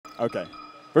Okay.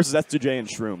 Versus S2J and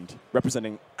Shroomed,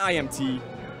 representing IMT,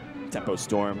 Tempo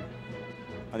Storm.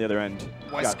 On the other end,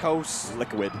 West Coast.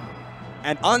 Liquid.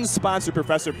 And unsponsored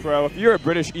Professor Pro. If you're a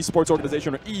British esports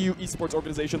organization or EU esports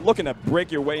organization looking to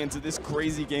break your way into this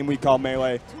crazy game we call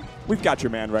Melee, we've got your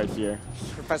man right here.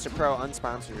 Professor Pro,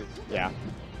 unsponsored. Yeah.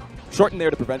 Shortened there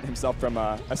to prevent himself from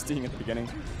STing at the beginning.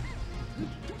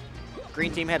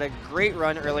 Green team had a great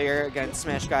run earlier against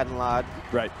Smash God and Lod.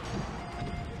 Right.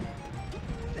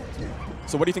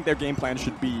 So what do you think their game plan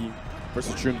should be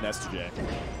versus Shroomed and S2J?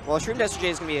 Well, Shroomed S2J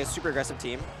is going to be a super aggressive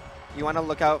team. You want to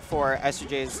look out for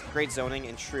S2J's great zoning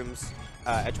and Shroomed's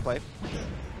edge play.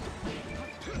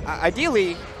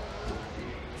 Ideally,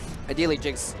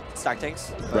 Jig's stock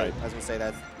tanks. Right. I was going to say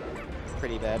that's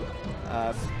pretty bad.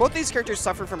 Both these characters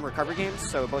suffer from recovery games,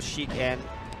 so both Sheik and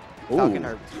Falcon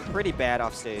are pretty bad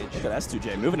off stage. Look at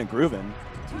S2J moving and grooving.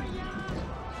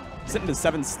 Sitting to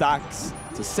 7 stocks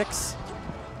to 6.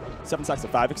 7 stocks to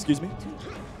 5, excuse me.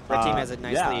 Red team has a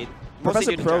nice lead.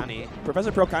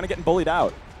 Professor Pro kind of getting bullied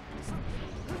out.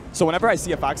 So whenever I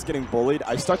see a Fox getting bullied,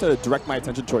 I start to direct my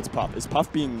attention towards Puff. Is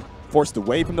Puff being forced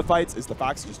away from the fights? Is the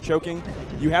Fox just choking?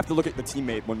 You have to look at the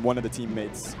teammate when one of the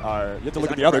teammates are... You have to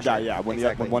look at the other guy, yeah, when,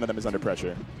 when one of them is under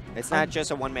pressure. It's not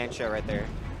just a one-man show right there.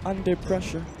 Under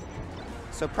pressure.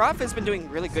 So Prof has been doing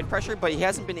really good pressure, but he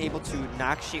hasn't been able to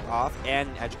knock Sheik off and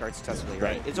edge guard successfully,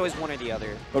 right? It's always one or the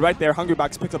other. But right there,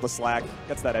 Hungrybox picks up the slack,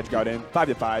 gets that edge guard in.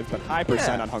 5-5, but high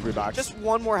percent on Hungrybox. Just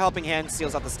one more helping hand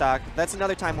seals out the stock. That's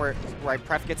another time where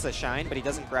Pref gets a shine, but he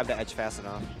doesn't grab the edge fast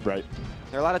enough. Right.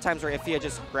 There are a lot of times where if he had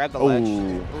just grabbed the ledge.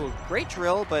 Ooh, great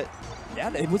drill, but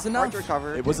yeah, it was enough. hard to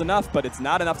recover. It was enough, but it's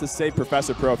not enough to save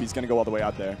Professor Pro if he's going to go all the way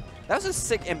out there. That was a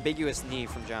sick, ambiguous knee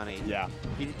from Johnny. Yeah.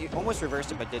 He almost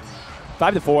reversed it, but didn't.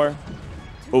 5-4.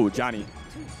 Oh, Johnny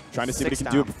trying to see what he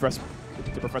can do down.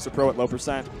 to Professor Pro at low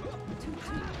percent.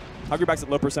 Hungrybox at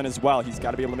low percent as well. He's got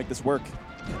to be able to make this work.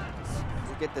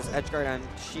 We get this edge guard on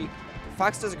Sheik.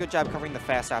 Fox does a good job covering the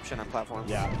fast option on platforms.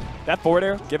 Yeah. That forward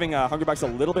air giving Hungrybox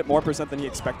a little bit more percent than he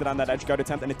expected on that edge guard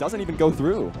attempt, and it doesn't even go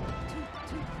through.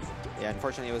 Yeah,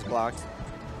 unfortunately it was blocked.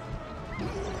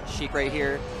 Sheik right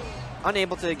here,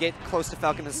 unable to get close to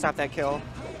Falcon to stop that kill.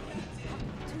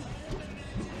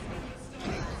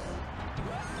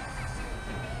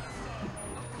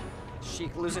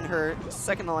 Sheik losing her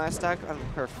second to last stack on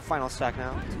her final stack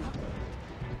now.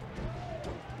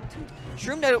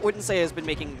 Shroomed, I wouldn't say has been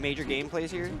making major game plays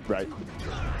here. Right.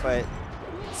 But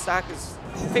stock is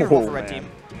favorable for red team.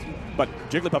 But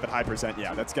Jigglypuff at high percent,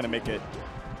 yeah, that's going to make it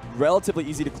relatively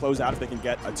easy to close out if they can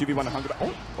get a 2v1 on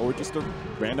Hungrybox. Or just a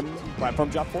random platform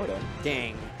drop forward air.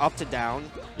 Dang. Up to down.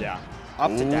 Yeah.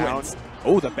 Up to down.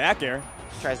 Oh, the back air.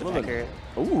 Tries to back air.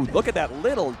 Ooh, look at that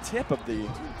little tip of the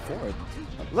forward.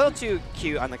 A little too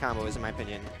cute on the combos, in my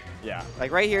opinion. Yeah.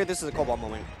 Like right here, this is a Cobalt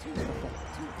moment.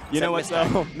 You know what,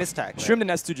 though? Mistack. Shroomed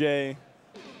and S2J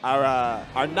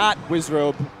are not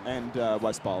Wizrobe and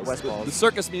West Balls. The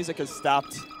circus music has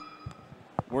stopped.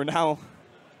 We're now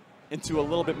into a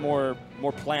little bit more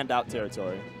planned out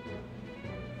territory.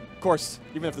 Of course,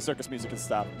 even if the circus music has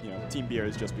stopped, you know, Team Beer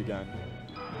has just begun.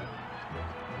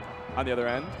 On the other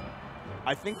end,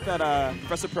 I think that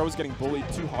Professor Pro is getting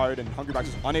bullied too hard and Hungrybox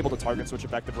is unable to target switch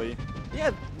effectively.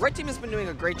 Yeah, red team has been doing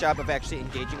a great job of actually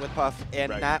engaging with Puff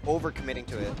and not overcommitting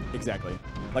to it. Exactly.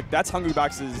 Like, that's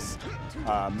Hungrybox's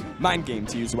mind game,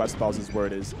 to use West Balls'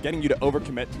 word, is getting you to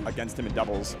overcommit against him in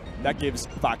doubles. That gives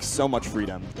Fox so much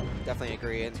freedom. Definitely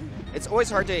agree. And it's always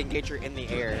hard to engage her in the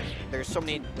air. There's so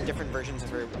many different versions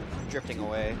of her drifting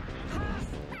away.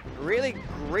 Really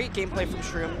great gameplay from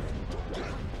Shroomed.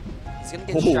 He's going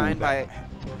to get shined by...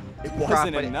 It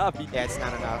wasn't enough. Yeah, it's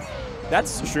not enough.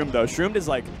 That's Shroomed, though. Shroomed is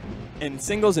like, in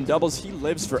singles and doubles, he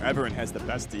lives forever and has the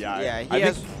best DI. Yeah, he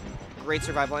has great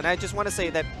survival. And I just want to say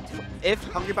that if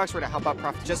Hungrybox were to help out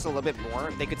Prof just a little bit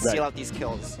more, they could seal out these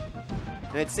kills.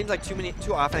 And it seems like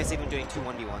too often I see them doing 2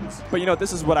 1v1s. But, you know,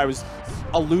 this is what I was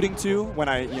alluding to when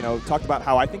I, you know, talked about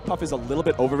how I think Puff is a little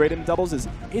bit overrated in doubles. Is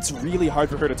it's really hard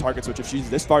for her to target switch if she's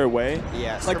this far away.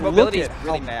 Yeah, like, her mobility is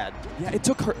really bad. Yeah, it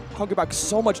took her Hungrybox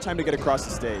so much time to get across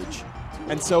the stage.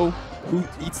 And so, who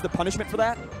eats the punishment for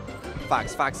that?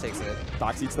 Fox. Fox takes it.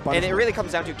 Fox eats the punishment. And it really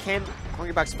comes down to, can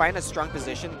Hungrybox find a strong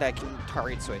position that can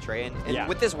target switch, right? And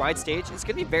with this wide stage, it's going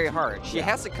to be very hard. She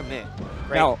has to commit,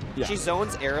 right? Now, she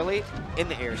zones airily in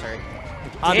the air, sorry.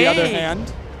 On the other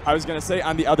hand, I was going to say,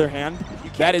 on the other hand,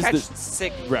 that is catch the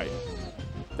sick. Right.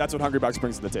 That's what Hungrybox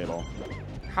brings to the table.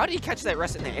 How did he catch that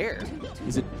rest in the air?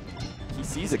 He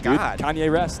sees it, God. dude.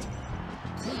 Kanye rest.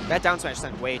 That down smash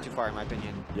sent way too far, in my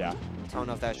opinion. Yeah. I don't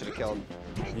know if that should have killed.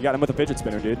 You got him with a fidget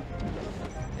spinner, dude.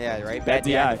 Yeah, right? Bad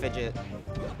DI. Fidget.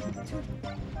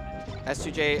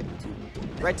 S2J,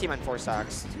 red team on 4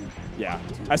 stocks. Yeah,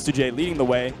 S2J leading the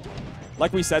way.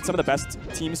 Like we said, some of the best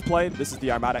teams play, this is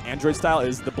the Armada Android style,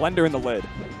 is the blender in the lid.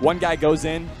 One guy goes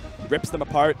in, rips them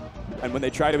apart, and when they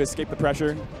try to escape the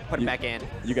pressure, put them back in.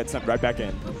 You get sent right back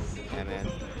in. Yeah, man.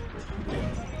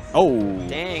 Oh.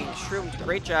 Dang, Shroomed,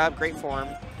 great job, great form.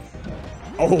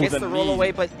 Oh, gets the roll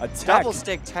away, but double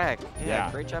stick tech. Yeah,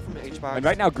 great job from Hbox. And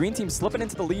right now, green team's slipping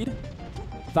into the lead,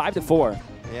 5-4.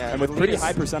 Yeah, and with pretty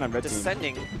high percent on red team.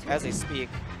 Descending as they speak.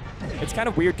 It's kind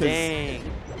of weird because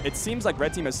it seems like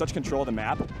red team has such control of the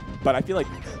map, but I feel like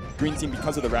green team,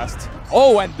 because of the rest.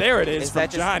 Oh, and there it is from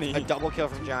Johnny. A double kill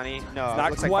from Johnny? No, not it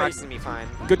looks quite. like Fox is going to be fine.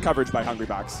 Good coverage by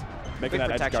Hungrybox, making Good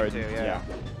that edge guard. Too, yeah.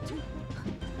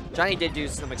 Johnny did do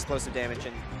some explosive damage,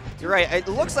 and you're right. It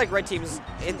looks like red team's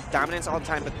in dominance all the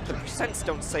time, but the percents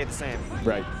don't say the same.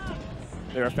 Right.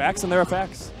 There are facts and there are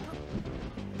facts.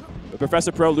 The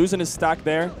Professor Pro losing his stock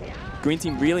there. Green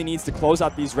team really needs to close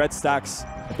out these red stacks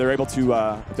if they're able to,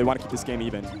 if they want to keep this game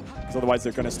even. Because otherwise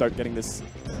they're going to start getting this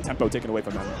tempo taken away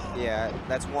from them. Yeah,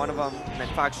 that's one of them. And then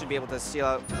Fox should be able to steal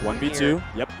out 1v2,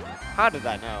 yep. How did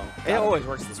I know? It always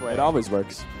works this way. It always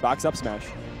works. Box up smash.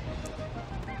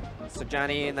 So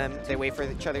Johnny and them, they wait for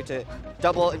each other to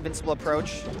double invincible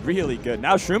approach. Really good.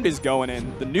 Now Shroomed is going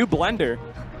in. The new blender,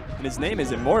 and his name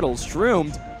is Immortal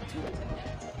Shroomed.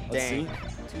 Let's see.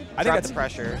 I think that's the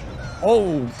pressure.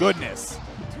 Oh, goodness.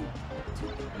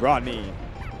 Raw knee.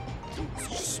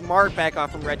 Smart back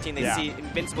off from red team. They see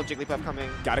invincible Jigglypuff coming.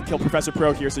 Got to kill Professor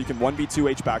Pro here so you can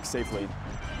 1v2 Hbox safely.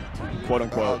 Quote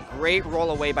unquote. Great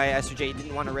roll away by S2J. He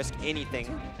didn't want to risk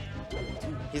anything.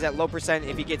 He's at low percent.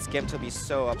 If he gets gimped, he'll be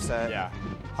so upset. Yeah.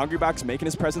 Hungrybox making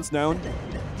his presence known.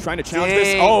 Trying to challenge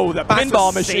this. Oh, the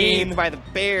pinball machine. Saved by the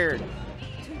bear.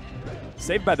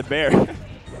 Saved by the bear.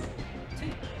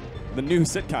 The new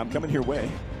sitcom coming your way.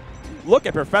 Look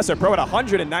at Professor Pro at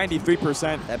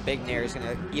 193%. That big nair is going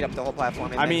to eat up the whole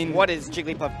platform. And I mean, what is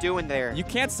Jigglypuff doing there? You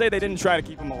can't say they didn't try to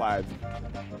keep him alive.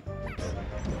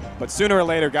 But sooner or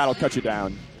later, God will cut you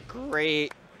down.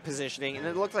 Great positioning. And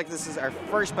it looks like this is our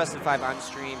first best of 5 on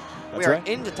stream. We are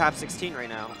into top 16 right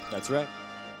now. That's right.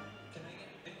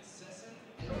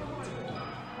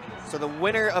 So the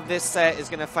winner of this set is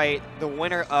going to fight the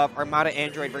winner of Armada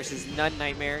Android versus Nun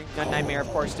Nightmare. Nun Nightmare, of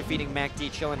course, defeating Mac D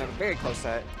Chill in a very close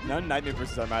set. Nun Nightmare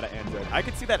versus Armada Android. I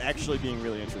could see that actually being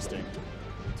really interesting,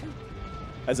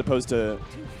 as opposed to,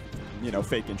 you know,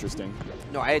 fake interesting.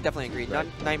 No, I definitely agree. Right.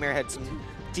 Nun Nightmare had some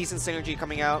decent synergy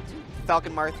coming out.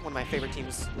 Falcon Marth, one of my favorite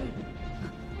teams.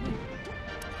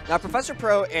 Now, Professor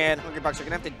Pro and Hungrybox are going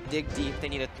to have to dig deep. They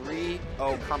need a 3-0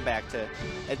 comeback to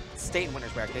stay in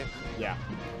winner's bracket. Yeah.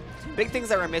 Big things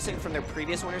that were missing from their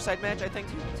previous winner side match, I think,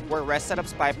 were rest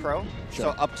setups by Pro. Sure. So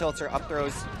up tilts or up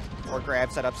throws or grab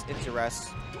setups into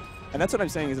rest. And that's what I'm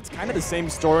saying is it's kind of the same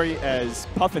story as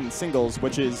Puff in singles,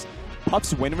 which is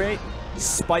Puff's win rate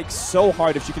spikes so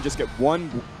hard if she can just get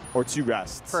 1 or 2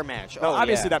 rests per match. Now,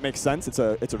 obviously that makes sense. It's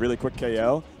a really quick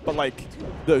KO, but like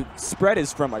the spread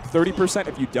is from like 30%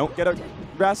 if you don't get a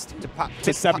rest to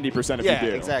 70% if you do. Yeah,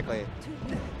 exactly.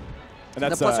 And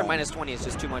that's the plus or minus 20 is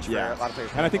just too much for a lot of players.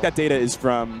 And I think that data is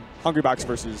from Hungrybox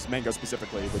versus Mango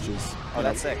specifically, which is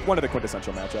that's sick. One of the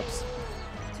quintessential matchups.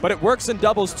 But it works in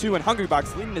doubles too, and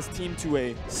Hungrybox leading his team to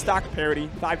a stock parity,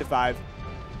 5-5.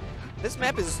 This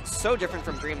map is so different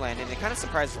from Dreamland, and it kind of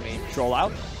surprises me. Troll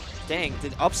out. Dang,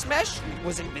 did up smash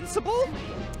was invincible?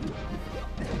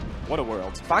 What a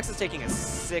world. Fox is taking a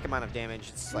sick amount of damage.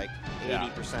 It's like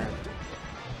 80%.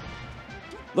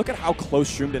 Look at how close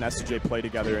Shroomed and S2J play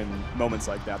together in moments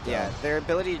like that, though. Yeah, their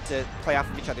ability to play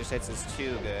off of each other's hits is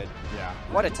too good. Yeah.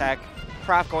 What attack.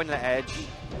 Prof going to the edge.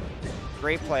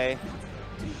 Great play.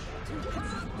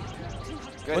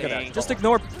 Good Look at angle. that.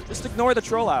 Just ignore the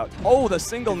troll out. Oh, the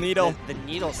single needle. The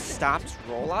needle stopped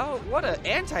rollout? What an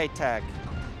anti-attack.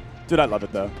 Dude, I love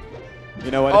it, though.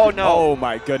 You know what? Oh, no. Oh,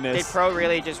 my goodness. Did Pro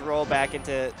really just roll back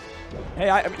into...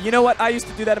 Hey, you know what? I used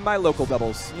to do that in my local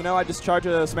doubles. You know, I just charge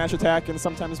a smash attack, and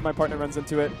sometimes my partner runs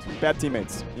into it. Bad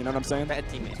teammates. You know what I'm saying? Bad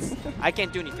teammates. I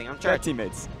can't do anything. I'm Bad charging.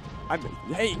 teammates.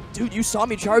 Hey, dude, you saw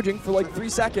me charging for like 3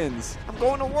 seconds. I'm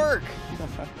going to work.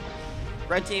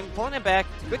 Red team pulling it back.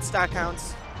 Good stock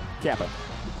counts. Kappa.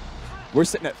 We're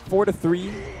sitting at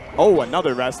 4-3. Oh,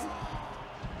 another rest.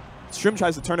 Shroom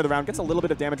tries to turn it around, gets a little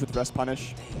bit of damage with rest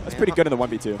punish. That's pretty good in the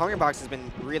 1v2. Hungrybox has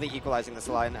been really equalizing this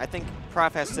a lot, and I think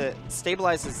Prof has to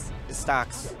stabilize his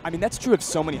stocks. I mean, that's true of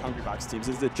so many Hungrybox teams,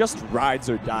 is it just rides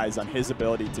or dies on his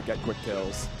ability to get quick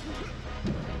kills.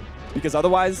 Because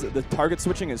otherwise, the target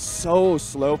switching is so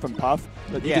slow from Puff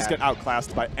that you just get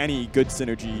outclassed by any good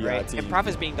synergy team. And Prof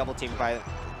is being double teamed by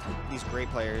these great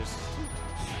players.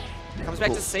 Comes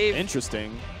back to save.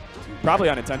 Interesting. Probably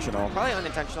unintentional. Probably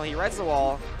unintentional. He rides the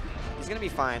wall. He's going to be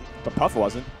fine. But Puff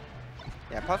wasn't.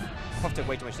 Yeah, Puff took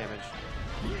way too much damage.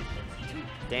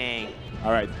 Dang.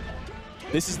 All right.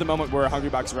 This is the moment where a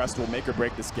Hungrybox rest will make or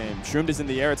break this game. Shroomed is in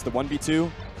the air. It's the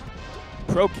 1v2.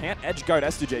 Pro can't edge guard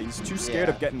S2J. He's too scared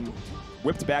of getting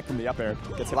whipped back from the up air.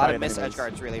 Gets a lot of missed edge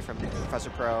guards, really, from Professor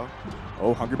Pro.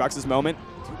 Oh, Hungrybox's moment.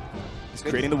 He's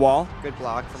creating the wall. Good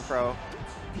block from Pro.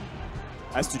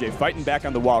 S2J fighting back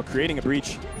on the wall, creating a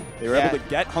breach. They were able to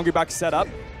get Hungrybox set up.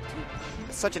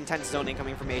 Such intense zoning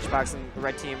coming from HBox and the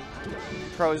red team.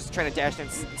 Pro's trying to dash and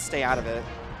stay out of it.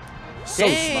 So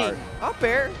smart. Up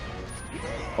air.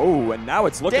 Oh, and now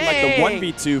it's looking like the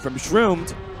 1v2 from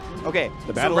Shroomed. Okay,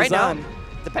 the battle so is on. Now,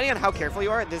 depending on how careful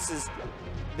you are, this is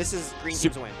green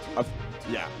team's win.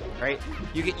 Yeah. Right?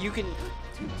 You can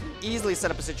easily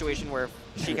set up a situation where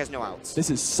Sheik has no outs. This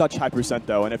is such high percent,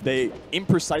 though, and if they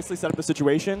imprecisely set up the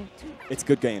situation, it's a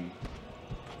good game.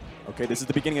 Okay, this is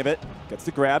the beginning of it. Gets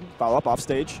the grab, follow up off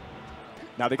stage.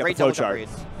 Now they got the flow chart.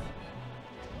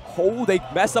 Oh, they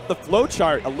mess up the flow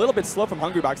chart. A little bit slow from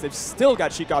Hungrybox. They've still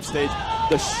got Sheik off stage.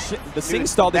 The sing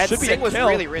stall, this should be a kill. That sing was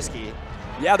really risky.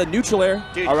 Yeah, the neutral air.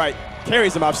 Dude. All right,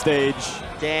 carries him off stage.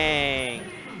 Dang.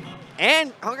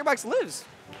 And Hungrybox lives.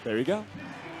 There you go.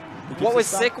 What was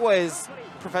sick was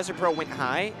Professor Pro went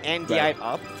high and DI'd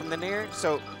up from the nair.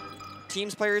 So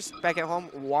teams players back at home,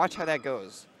 watch how that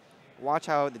goes. Watch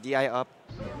how the DI up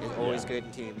is always good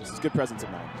in teams. It's good presence of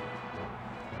mind.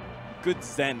 Good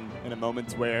zen in a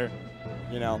moment where,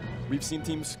 you know, we've seen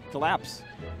teams collapse.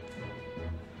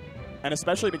 And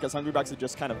especially because Hungrybox had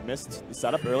just kind of missed the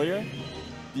setup earlier,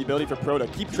 the ability for Pro to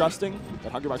keep trusting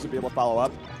that Hungrybox would be able to follow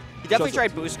up. He definitely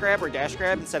tried boost grab or dash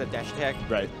grab instead of dash attack.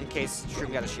 Right. In case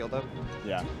Shroomed got a shield up.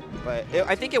 Yeah. But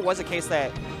I think it was a case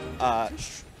that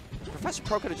Professor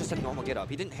Pro could have just had a normal get up.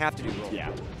 He didn't have to do roll.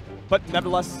 Yeah. But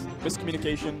nevertheless,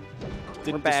 miscommunication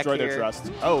didn't destroy their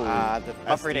trust. Oh. The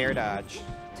buffered air dodge.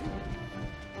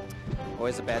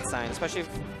 Always a bad sign, especially if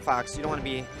Fox. You don't want to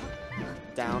be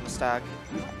down stock.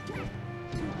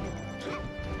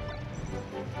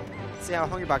 Let's see how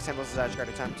Hungrybox handles his edge guard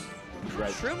attempts.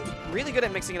 Right. Shroomed really good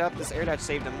at mixing it up. This air dodge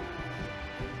saved him.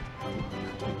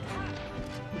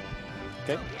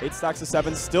 Okay, 8 stocks to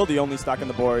 7. Still the only stock on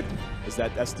the board is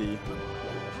that SD.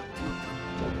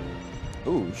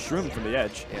 Ooh, Shroomed from the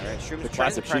edge. Yeah, right. Shroomed's the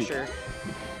classic pressure.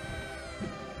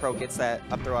 Pro gets that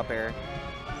up throw up air.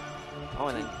 Oh,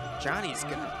 and then Johnny's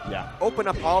gonna open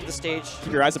up all of the stage.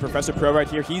 Keep your eyes on Professor Pro right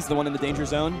here. He's the one in the danger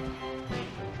zone.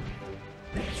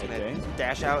 Okay.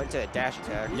 Dash out into a dash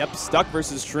attack. Yep, stuck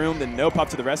versus Shroomed and no Puff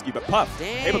to the rescue, but Puff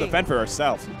able to fend for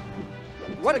herself.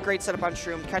 What a great setup on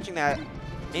Shroomed, catching that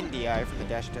in DI from the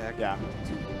dash attack. Yeah.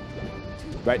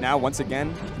 Right now, once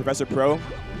again, Professor Pro,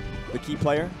 the key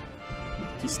player.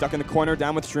 He's stuck in the corner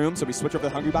down with Shroomed, so we switch over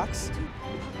to the Hungrybox.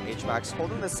 HBox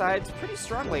holding the sides pretty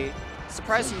strongly.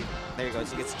 Surprised he. There he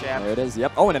goes. He gets jabbed. There it is.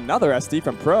 Yep. Oh, and another SD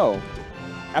from Pro.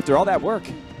 After all that work.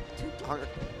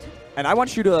 And I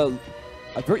want you to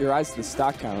avert your eyes to the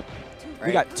stock count. Right.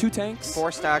 We got 2 tanks.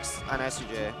 4 stocks on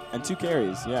S2J. And 2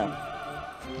 carries, yeah.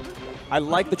 I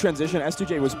like the transition.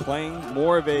 S2J was playing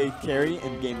more of a carry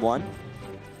in game 1,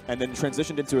 and then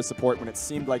transitioned into a support when it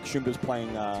seemed like Shroomed was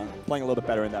playing a little bit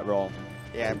better in that role.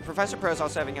 Yeah, Professor Pro is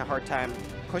also having a hard time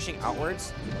pushing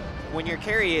outwards. When your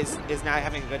carry is not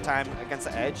having a good time against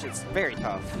the edge, it's very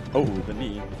tough. Oh, the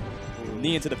knee.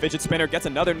 Knee into the fidget spinner. Gets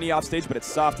another knee off stage, but it's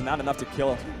soft and not enough to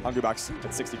kill Hungrybox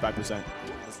at 65%.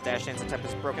 This dash dance attempt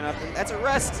is broken up, and that's a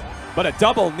rest. But a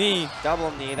double knee.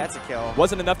 Double knee, that's a kill.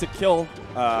 Wasn't enough to kill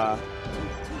Professor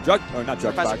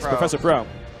Pro.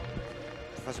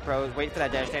 Professor Pro is waiting for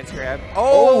that dash dance grab.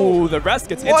 Oh, the rest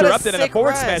gets interrupted and a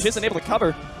forward smash isn't able to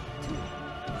cover.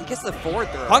 He gets the forward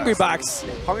throw. Hungrybox.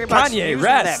 Kanye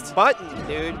rest. That button,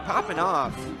 dude, popping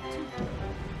off.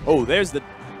 Oh, there's the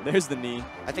knee.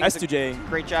 I think S2J.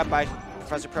 Great job by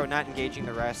Professor Pro not engaging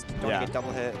the rest. Don't get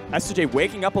double hit. S2J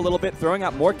waking up a little bit, throwing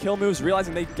out more kill moves,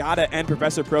 realizing they gotta end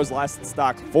Professor Pro's last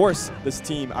stock, force this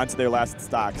team onto their last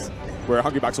stocks, where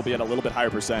Hungrybox will be at a little bit higher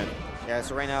percent. Yeah,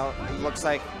 so right now it looks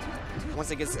like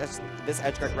once it gets this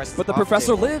edge guard rest. But the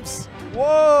Professor lives.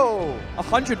 Whoa!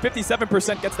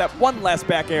 157% gets that one last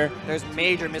back air. There's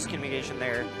major miscommunication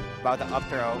there about the up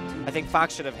throw. I think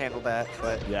Fox should have handled that,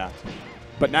 but yeah.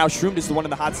 But now Shroomed is the one in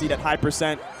the hot seat at high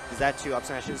percent. Is that 2 up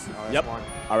smashes? Oh, that's yep. 1.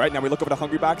 All right, now we look over to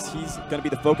Hungrybox. He's going to be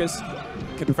the focus.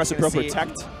 Can Professor Pro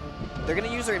protect? They're going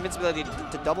to use their invincibility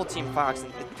to double team Fox,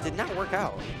 and it did not work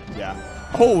out. Yeah.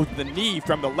 Oh, the knee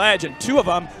from the ledge, and 2 of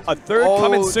them. A third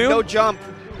coming soon. No jump.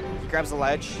 He grabs the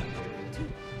ledge.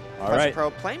 All right.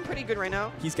 Pro playing pretty good right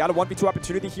now. He's got a 1v2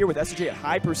 opportunity here with S2J at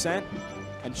high percent.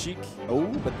 And Sheik, oh,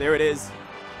 but there it is.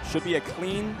 Should be a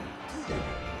clean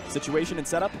situation and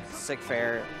setup. Sick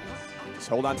fair. Just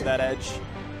hold on to that edge.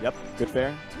 Yep, good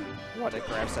fair. What a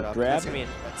grab setup. Grab. That's going to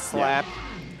be a slap. Yeah.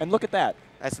 And look at that.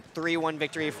 That's a 3-1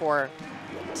 victory for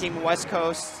Team West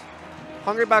Coast.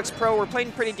 Hungrybox Pro, we're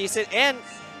playing pretty decent. And,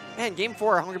 man, Game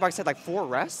 4, Hungrybox had like 4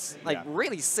 rests. Like, Yeah.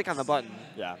 really sick on the button.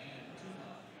 Yeah.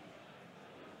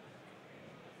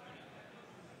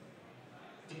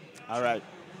 All right.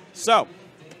 So,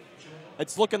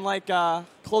 it's looking like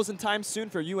closing time soon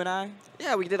for you and I.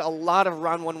 Yeah, we did a lot of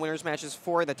round 1 winners matches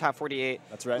for the top 48.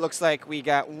 That's right. Looks like we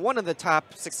got one of the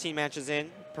top 16 matches in,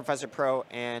 Professor Pro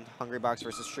and Hungrybox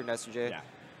versus Shroomed S2J. Yeah.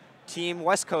 Team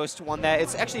West Coast won that.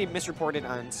 It's actually misreported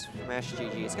on Smash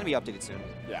GG. It's going to be updated soon.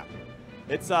 Yeah.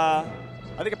 It's, I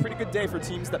think, a pretty good day for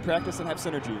teams that practice and have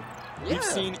synergy. Yeah. We've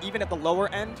seen, even at the lower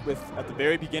end, with at the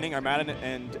very beginning, Armada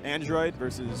and Android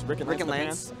versus Rick and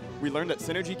Lance. We learned that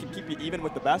synergy can keep you even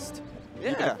with the best,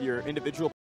 even Yeah. if your individual